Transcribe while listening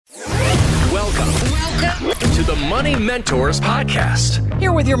to the Money Mentors Podcast.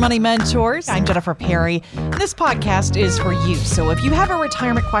 Here with your Money Mentors, I'm Jennifer Perry. This podcast is for you. So if you have a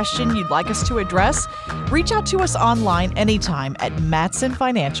retirement question you'd like us to address, reach out to us online anytime at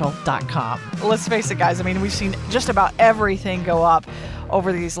matsonfinancial.com. Let's face it, guys. I mean, we've seen just about everything go up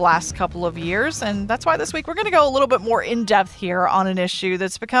over these last couple of years. And that's why this week we're going to go a little bit more in depth here on an issue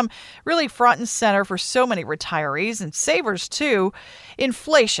that's become really front and center for so many retirees and savers too,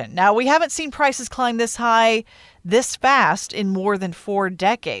 inflation. Now, we haven't seen prices climb this high this fast in more than 4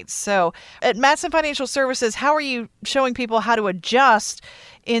 decades. So at Matson Financial Services, how are you showing people how to adjust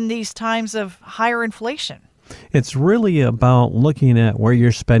in these times of higher inflation? It's really about looking at where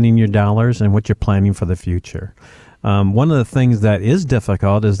you're spending your dollars and what you're planning for the future. One of the things that is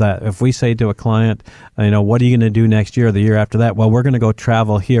difficult is that if we say to a client, what are you going to do next year or the year after that? Well, we're going to go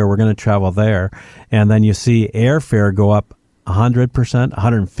travel here, we're going to travel there. And then you see airfare go up 100%,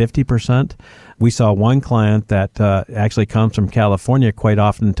 150%. We saw one client that actually comes from California quite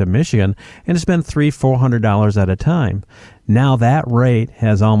often to Michigan, and it's been $300-400 at a time. Now that rate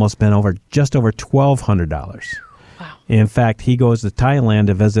has almost been just over $1,200. Wow. In fact, he goes to Thailand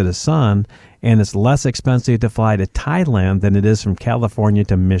to visit his son, and it's less expensive to fly to Thailand than it is from California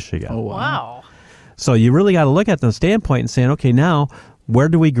to Michigan. Oh, wow. So you really got to look at the standpoint and saying, okay, now where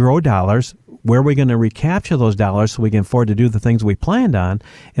do we grow dollars? Where are we going to recapture those dollars so we can afford to do the things we planned on?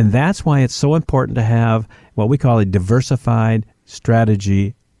 And that's why it's so important to have what we call a diversified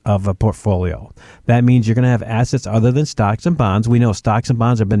strategy of a portfolio. That means you're going to have assets other than stocks and bonds. We know stocks and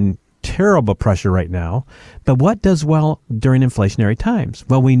bonds have been terrible pressure right now. But what does well during inflationary times?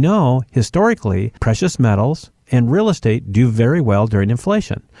 Well, we know historically precious metals and real estate do very well during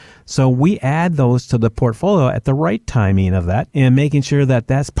inflation. So we add those to the portfolio at the right timing of that and making sure that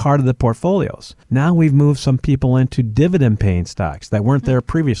that's part of the portfolios. Now we've moved some people into dividend-paying stocks that weren't there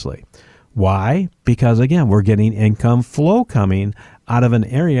previously. Why? Because, again, we're getting income flow coming out of an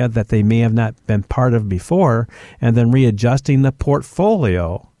area that they may have not been part of before, and then readjusting the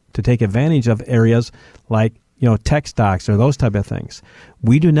portfolio to take advantage of areas like tech stocks or those type of things.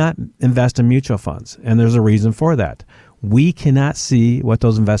 We do not invest in mutual funds, and there's a reason for that. We cannot see what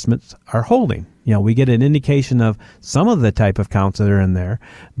those investments are holding. We get an indication of some of the type of accounts that are in there,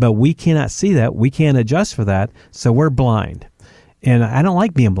 but we cannot see that. We can't adjust for that, so we're blind. And I don't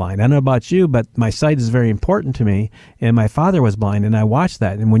like being blind. I don't know about you, but my sight is very important to me. And my father was blind, and I watched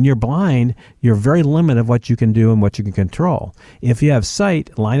that. And when you're blind, you're very limited of what you can do and what you can control. If you have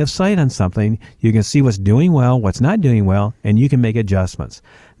line of sight on something, you can see what's doing well, what's not doing well, and you can make adjustments.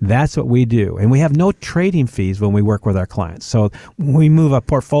 That's what we do. And we have no trading fees when we work with our clients. So when we move a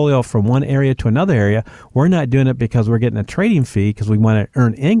portfolio from one area to another area, we're not doing it because we're getting a trading fee because we want to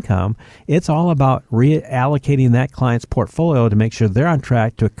earn income. It's all about reallocating that client's portfolio to make sure they're on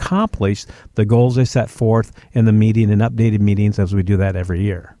track to accomplish the goals they set forth in the meeting and updated meetings as we do that every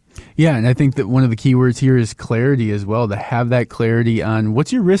year. Yeah, and I think that one of the key words here is clarity as well, to have that clarity on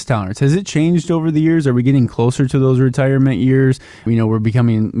what's your risk tolerance. Has it changed over the years? Are we getting closer to those retirement years? We're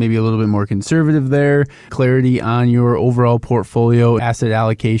becoming maybe a little bit more conservative there. Clarity on your overall portfolio, asset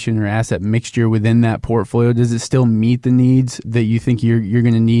allocation or asset mixture within that portfolio. Does it still meet the needs that you think you're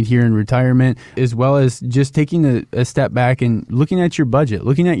going to need here in retirement? As well as just taking a step back and looking at your budget,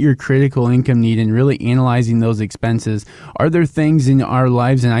 looking at your critical income need and really analyzing those expenses. Are there things in our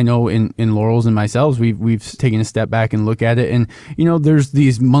lives, and I know in Laurel's and myself, we've taken a step back and look at it, and there's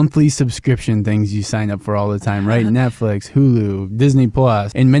these monthly subscription things you sign up for all the time, right? Netflix, Hulu, Disney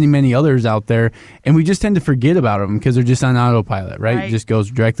Plus, and many others out there, and we just tend to forget about them because they're just on autopilot, right? It just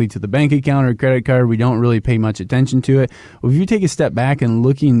goes directly to the bank account or credit card. We don't really pay much attention to it. Well, if you take a step back and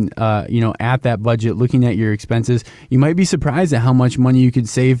looking at that budget, looking at your expenses, you might be surprised at how much money you could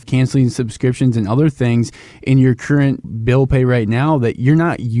save canceling subscriptions and other things in your current bill pay right now that you're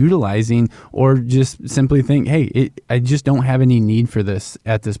not utilizing, or just simply think, hey, I just don't have any need for this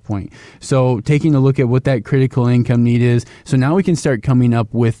at this point. So taking a look at what that critical income need is. So now we can start coming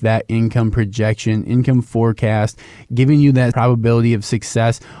up with that income projection, income forecast, giving you that probability of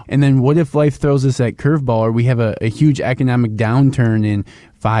success. And then what if life throws us that curveball, or we have a huge economic downturn in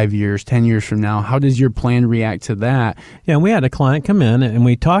 5 years, 10 years from now? How does your plan react to that? Yeah, we had a client come in and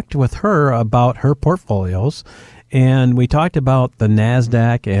we talked with her about her portfolios. And we talked about the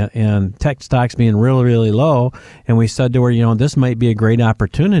NASDAQ and tech stocks being really, really low. And we said to her, this might be a great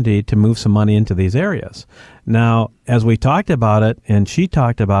opportunity to move some money into these areas. Now, as we talked about it and she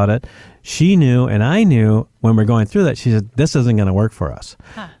talked about it, she knew and I knew when we're going through that, she said, this isn't going to work for us.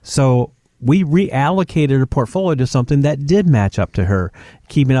 So we reallocated her portfolio to something that did match up to her,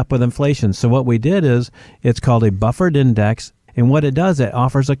 keeping up with inflation. So what we did is it's called a buffered index. And what it does, it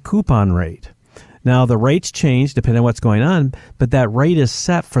offers a coupon rate. Now, the rates change depending on what's going on, but that rate is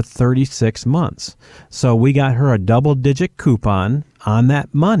set for 36 months. So we got her a double-digit coupon on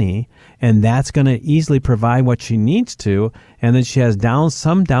that money, and that's going to easily provide what she needs to, and then she has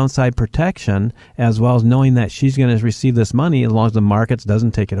some downside protection, as well as knowing that she's going to receive this money as long as the markets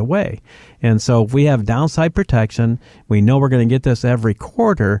doesn't take it away. And so if we have downside protection, we know we're going to get this every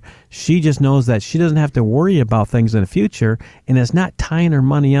quarter, she just knows that she doesn't have to worry about things in the future, and it's not tying her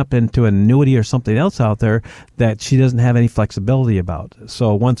money up into an annuity or something else out there that she doesn't have any flexibility about.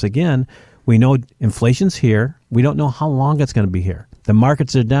 So once again, we know inflation's here. We don't know how long it's going to be here. The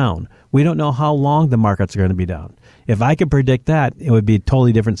markets are down. We don't know how long the markets are going to be down. If I could predict that, it would be a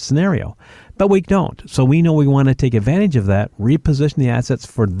totally different scenario. But we don't. So we know we want to take advantage of that, reposition the assets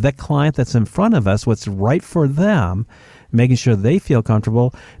for the client that's in front of us, what's right for them, making sure they feel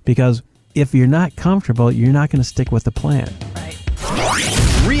comfortable, because if you're not comfortable, you're not going to stick with the plan.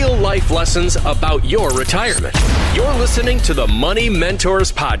 Right. Real life lessons about your retirement. You're listening to the Money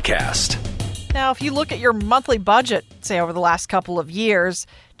Mentors Podcast. Now, if you look at your monthly budget, say over the last couple of years,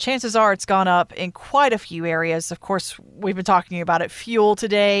 chances are it's gone up in quite a few areas. Of course, we've been talking about it. Fuel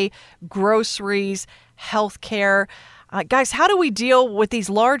today, groceries, healthcare. Guys, how do we deal with these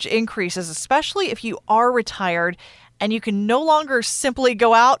large increases, especially if you are retired and you can no longer simply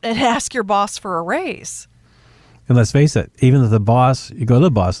go out and ask your boss for a raise? And let's face it, even if you go to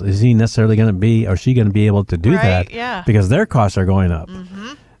the boss, is he necessarily going to be, or she going to be able to do that? Yeah. Because their costs are going up.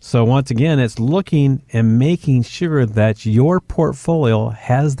 Mm-hmm. So once again, it's looking and making sure that your portfolio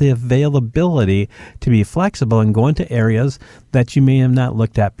has the availability to be flexible and go into areas that you may have not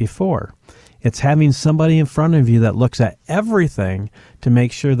looked at before. It's having somebody in front of you that looks at everything to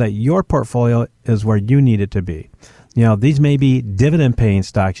make sure that your portfolio is where you need it to be. You know, these may be dividend-paying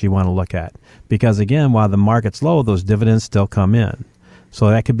stocks you want to look at because, again, while the market's low, those dividends still come in.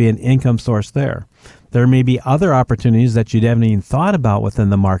 So that could be an income source there. There may be other opportunities that you haven't even thought about within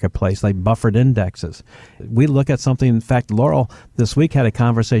the marketplace, like buffered indexes. We look at something, in fact, Laurel this week had a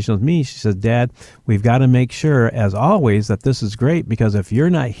conversation with me. She said, Dad, we've got to make sure, as always, that this is great because if you're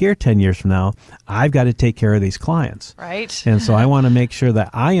not here 10 years from now, I've got to take care of these clients. Right. And so I want to make sure that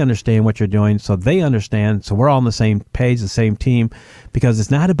I understand what you're doing so they understand, so we're all on the same page, the same team, because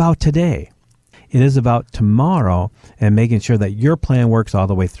it's not about today. It is about tomorrow and making sure that your plan works all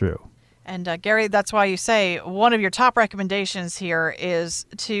the way through. And Gary, that's why you say one of your top recommendations here is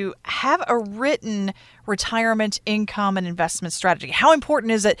to have a written retirement income and investment strategy. How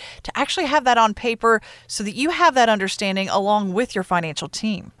important is it to actually have that on paper so that you have that understanding along with your financial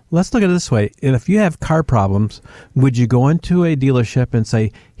team? Let's look at it this way. If you have car problems, would you go into a dealership and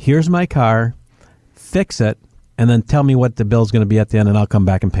say, here's my car, fix it, and then tell me what the bill's going to be at the end and I'll come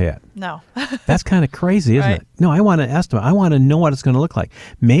back and pay it? No. That's kind of crazy, isn't Right. it? No, I want to estimate. I want to know what it's going to look like.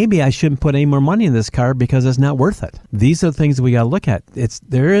 Maybe I shouldn't put any more money in this car because it's not worth it. These are the things we got to look at.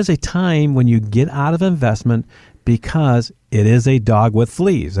 There is a time when you get out of investment because it is a dog with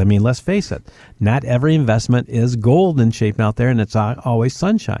fleas. I mean, let's face it. Not every investment is golden shaped out there and it's always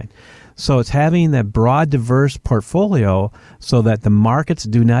sunshine. So it's having that broad, diverse portfolio so that the markets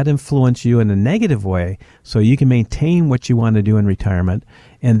do not influence you in a negative way so you can maintain what you want to do in retirement.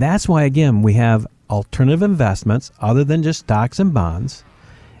 And that's why, again, we have alternative investments other than just stocks and bonds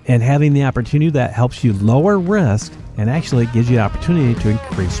and having the opportunity that helps you lower risk and actually gives you the opportunity to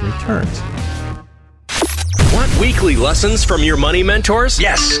increase returns. Want weekly lessons from your money mentors?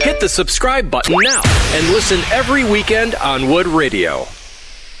 Yes. Hit the subscribe button now and listen every weekend on Wood Radio.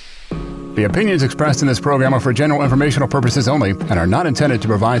 The opinions expressed in this program are for general informational purposes only and are not intended to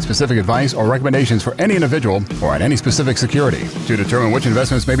provide specific advice or recommendations for any individual or on any specific security. To determine which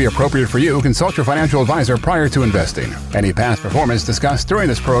investments may be appropriate for you, consult your financial advisor prior to investing. Any past performance discussed during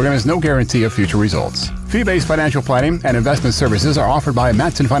this program is no guarantee of future results. Fee-based financial planning and investment services are offered by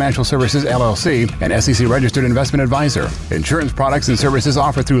Mattson Financial Services, LLC, an SEC-registered investment advisor. Insurance products and services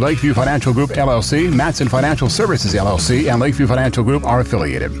offered through Lakeview Financial Group, LLC, Mattson Financial Services, LLC, and Lakeview Financial Group are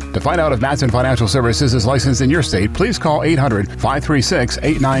affiliated. To find out if Mattson Financial Services is licensed in your state, please call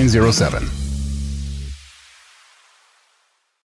 800-536-8907.